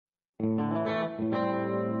No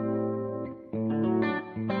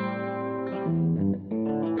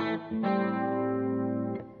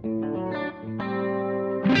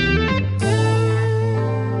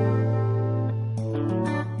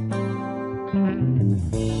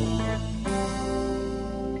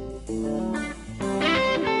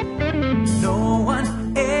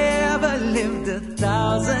one ever lived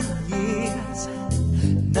 1,000 years,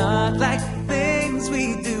 not like things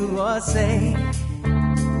we do or say.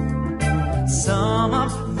 Some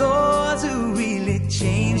of those who really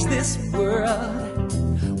changed this world,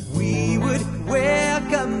 we would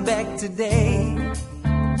welcome back today.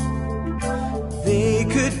 They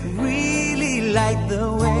could really light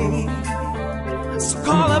the way. So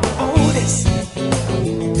call up Otis,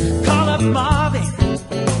 call up Marvin,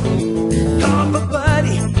 call up a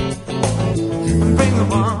buddy, and bring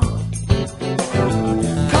them on.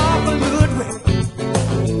 Call for Ludwig,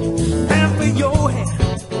 and for Johan.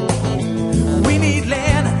 We need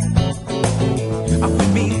Leonard, and we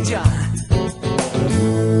need John.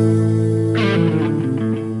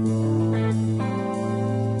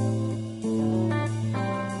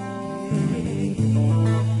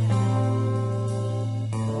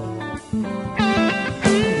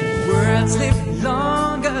 Words live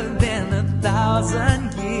longer than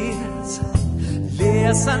 1,000 years.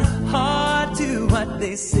 Listen hard to what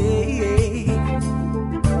they say.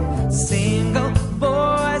 Single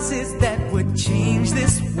voices that would change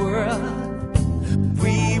this world,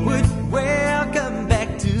 we would welcome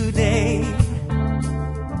back today.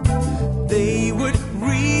 They would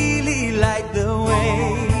really light the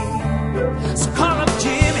way. So call up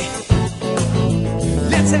Jimmy,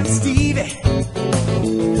 let's have Stevie,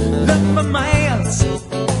 look for Miles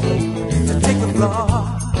to take the floor.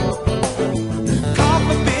 Call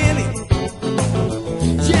for Billy,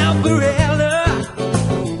 yell for Ella,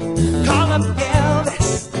 call up Elvis,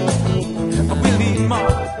 we'll need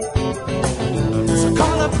more. So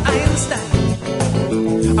call up Einstein,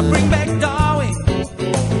 bring back Darwin,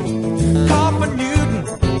 call for Newton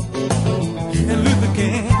and Luther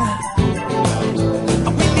King.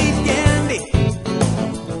 We need Gandhi,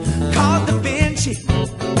 call Da Vinci,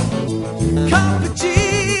 call for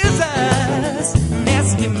Jesus, and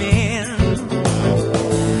ask him in.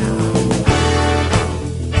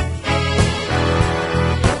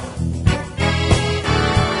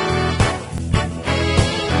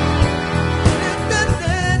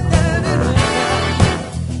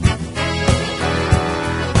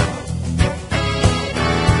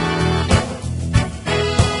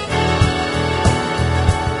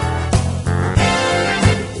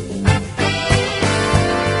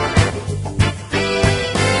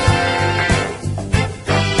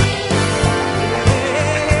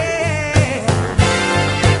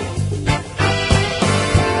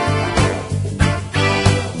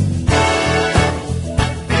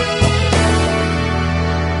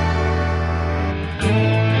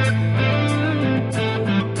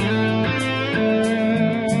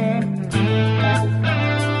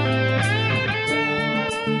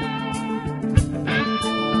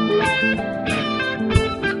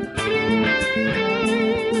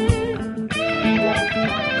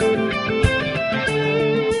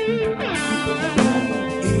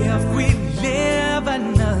 If we live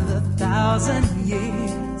another 1,000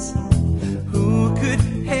 years,